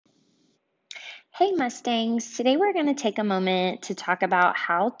Hey Mustangs, today we're going to take a moment to talk about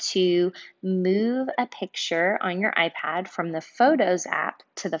how to move a picture on your iPad from the Photos app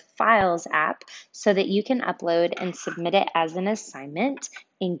to the Files app so that you can upload and submit it as an assignment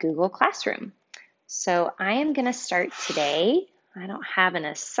in Google Classroom. So I am going to start today. I don't have an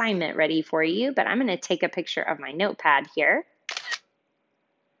assignment ready for you, but I'm going to take a picture of my notepad here.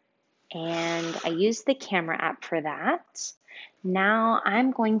 And I use the camera app for that. Now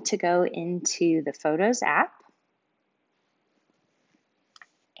I'm going to go into the Photos app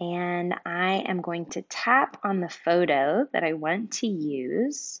and I am going to tap on the photo that I want to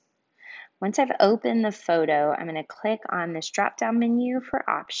use. Once I've opened the photo, I'm going to click on this drop-down menu for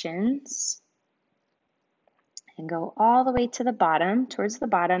options and go all the way to the bottom. Towards the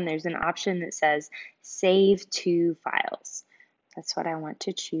bottom, there's an option that says Save to Files. That's what I want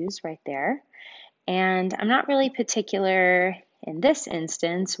to choose right there. And I'm not really particular in this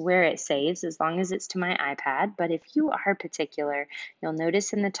instance where it saves as long as it's to my iPad, but if you are particular, you'll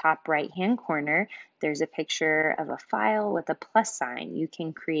notice in the top right-hand corner, there's a picture of a file with a plus sign. You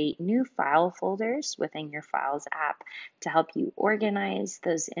can create new file folders within your Files app to help you organize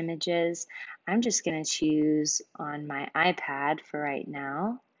those images. I'm just going to choose on my iPad for right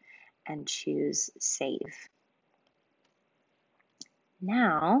now and choose Save.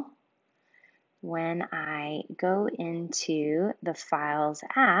 Now, when I go into the Files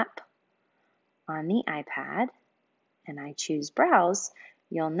app on the iPad and I choose Browse,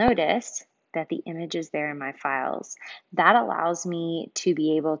 you'll notice that the image is there in my files. That allows me to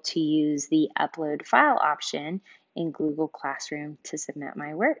be able to use the Upload File option in Google Classroom to submit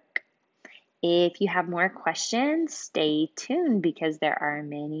my work. If you have more questions, stay tuned because there are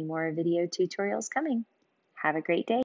many more video tutorials coming. Have a great day.